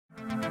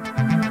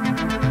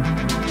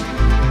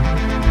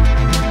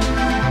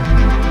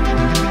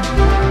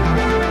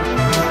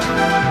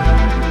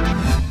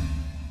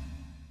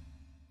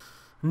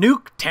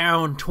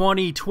Nuketown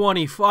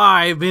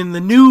 2025 in the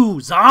new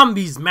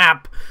Zombies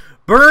map,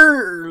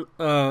 Le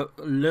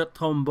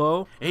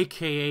Tombeau,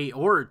 aka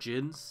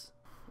Origins.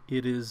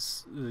 It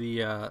is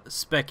the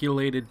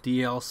speculated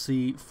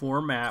DLC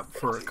format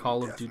for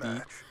Call of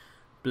Duty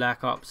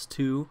Black Ops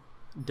 2.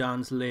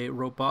 Dans les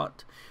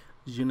robots.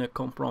 Je ne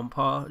comprends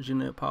pas. Je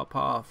ne parle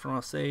pas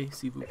français,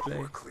 s'il vous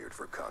plaît.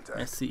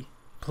 Merci.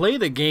 Play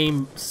the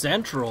Game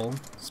Central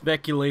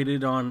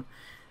speculated on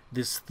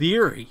this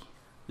theory.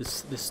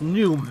 This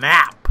new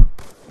map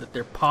that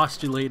they're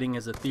postulating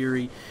as a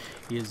theory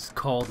is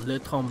called Le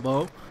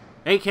Tombeau,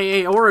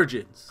 aka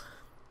Origins.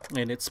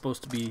 And it's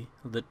supposed to be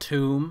the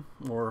tomb,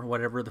 or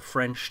whatever the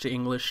French to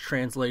English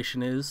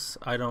translation is.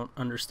 I don't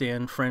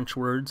understand French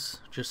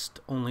words, just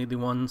only the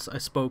ones I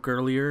spoke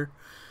earlier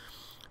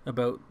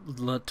about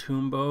Le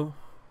Tombeau,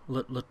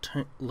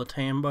 Le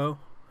Tambo,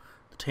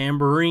 the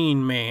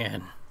Tambourine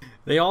Man.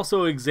 They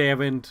also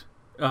examined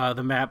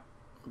the map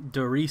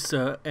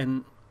Dorisa,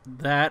 and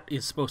that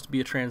is supposed to be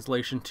a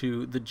translation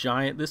to the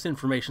giant. This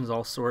information is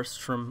all sourced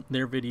from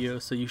their video,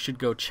 so you should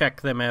go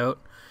check them out,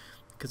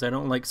 because I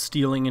don't like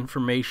stealing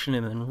information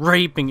and then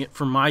raping it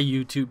for my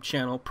YouTube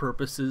channel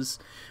purposes,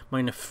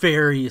 my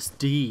nefarious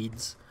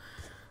deeds.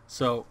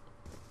 So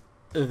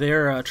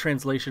their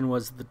translation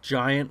was the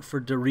giant for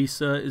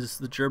Dorisa is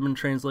the German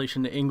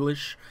translation to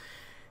English,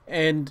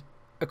 and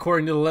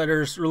according to the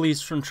letters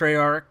released from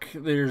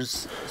Treyarch,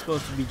 there's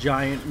supposed to be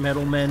giant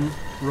metal men,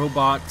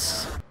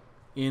 robots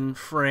in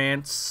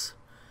France,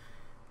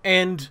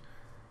 and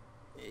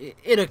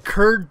it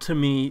occurred to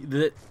me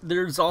that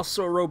there's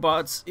also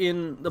robots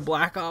in the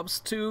Black Ops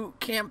 2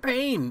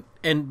 campaign.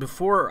 And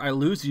before I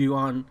lose you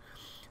on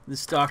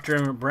this Dr.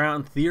 Emmett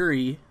Brown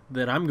theory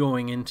that I'm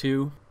going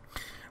into,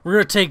 we're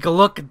going to take a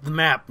look at the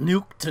map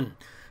Nuketown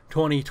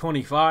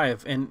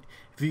 2025, and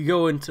if you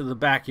go into the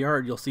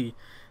backyard, you'll see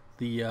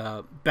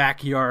the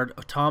backyard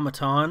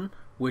automaton,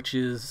 which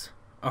is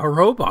a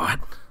robot.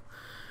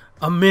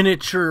 A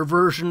miniature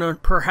version,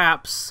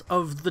 perhaps,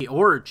 of the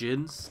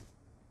Origins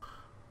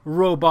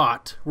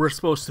robot we're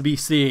supposed to be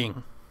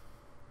seeing.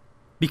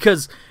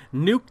 Because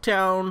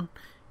Nuketown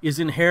is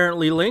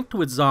inherently linked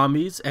with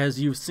zombies, as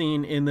you've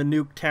seen in the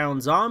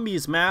Nuketown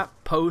Zombies map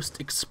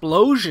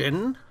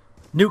post-explosion.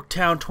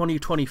 Nuketown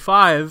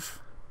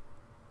 2025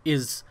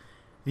 is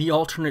the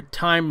alternate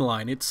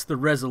timeline. It's the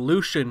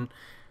resolution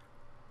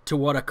to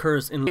what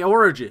occurs in the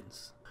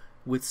Origins,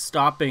 with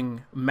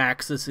stopping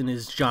Maxis in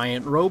his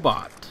giant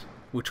robot,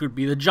 which would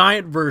be the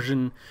giant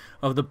version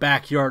of the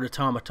backyard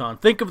automaton.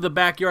 Think of the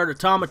backyard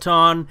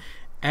automaton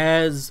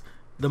as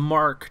the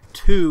Mark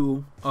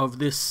II of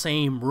this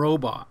same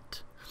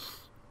robot.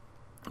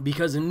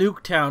 Because in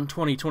Nuketown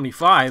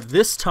 2025,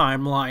 this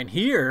timeline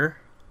here,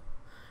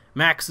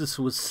 Maxis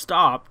was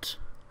stopped,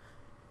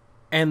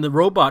 and the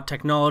robot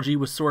technology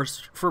was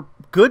sourced for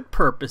good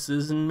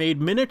purposes and made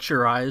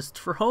miniaturized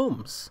for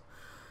homes.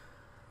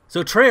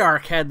 So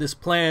Treyarch had this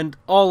planned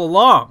all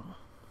along.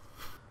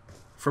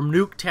 From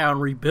Nuketown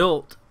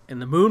rebuilt,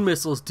 and the moon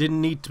missiles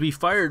didn't need to be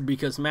fired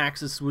because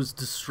Maxis was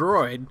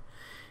destroyed,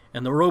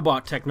 and the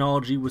robot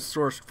technology was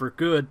sourced for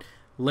good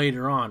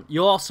later on.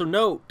 You'll also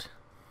note,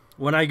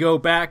 when I go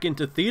back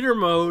into theater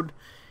mode,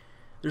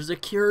 there's a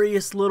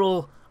curious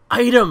little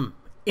item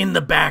in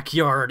the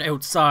backyard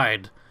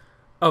outside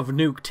of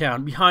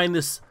Nuketown. Behind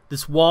this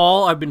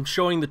wall, I've been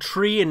showing the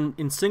tree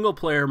in single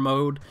player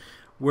mode,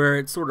 where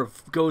it sort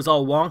of goes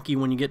all wonky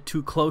when you get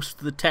too close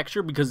to the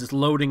texture because it's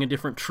loading a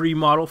different tree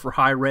model for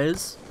high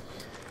res.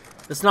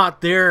 That's not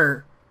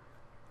there.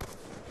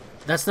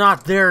 That's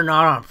not there,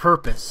 not on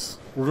purpose.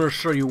 We're going to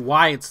show you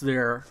why it's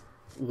there,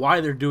 why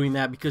they're doing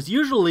that, because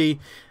usually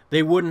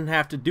they wouldn't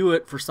have to do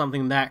it for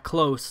something that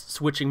close,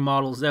 switching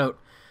models out.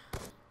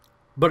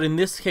 But in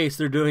this case,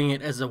 they're doing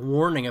it as a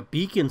warning, a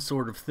beacon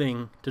sort of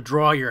thing to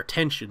draw your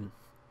attention.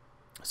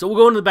 So we'll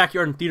go into the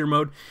backyard in theater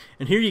mode,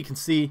 and here you can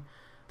see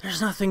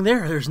there's nothing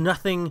there. There's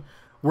nothing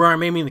where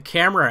I'm aiming the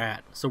camera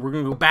at. So we're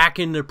going to go back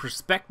into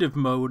perspective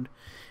mode.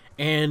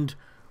 And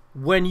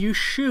when you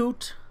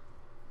shoot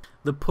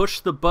the push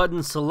the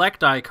button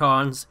select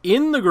icons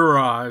in the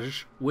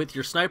garage with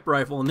your sniper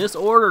rifle, in this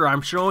order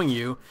I'm showing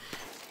you,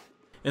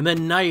 and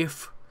then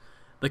knife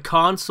the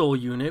console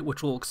unit,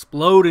 which will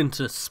explode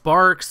into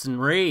sparks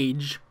and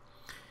rage.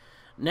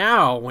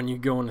 Now when you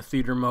go into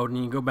theater mode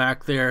and you go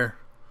back there,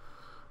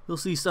 you'll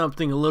see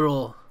something a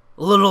little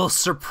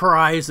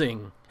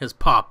surprising has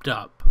popped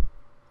up.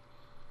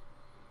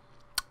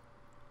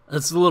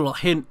 It's a little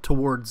hint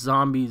towards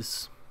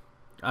zombies.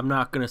 I'm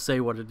not going to say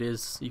what it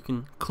is. You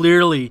can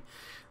clearly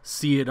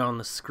see it on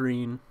the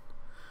screen.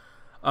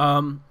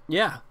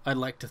 Yeah, I'd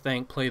like to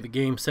thank Play the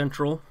Game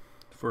Central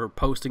for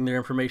posting their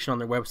information on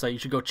their website. You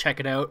should go check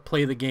it out,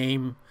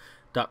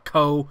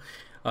 playthegame.co.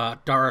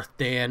 Darth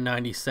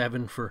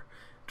Dan97 for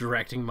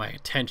directing my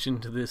attention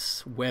to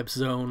this web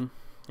zone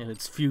and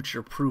its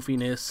future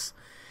proofiness.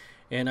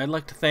 And I'd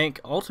like to thank,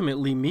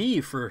 ultimately,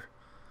 me for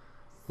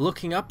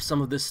looking up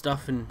some of this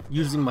stuff and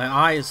using my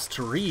eyes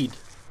to read.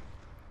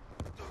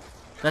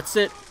 That's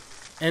it.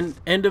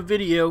 End of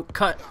video.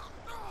 Cut.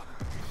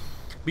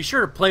 Be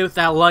sure to play with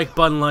that like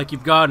button like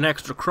you've got an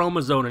extra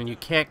chromosome and you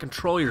can't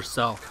control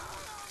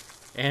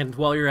yourself. And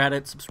while you're at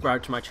it,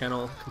 subscribe to my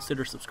channel.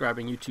 Consider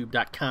subscribing,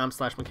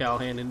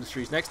 youtube.com/McCallahan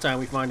Industries. Next time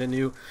we find a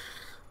new...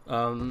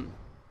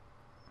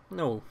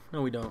 No,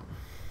 we don't.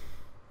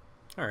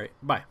 Alright,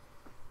 bye.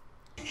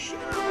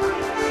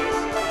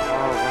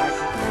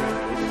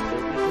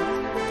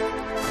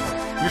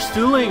 You're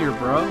stooling her,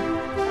 bro.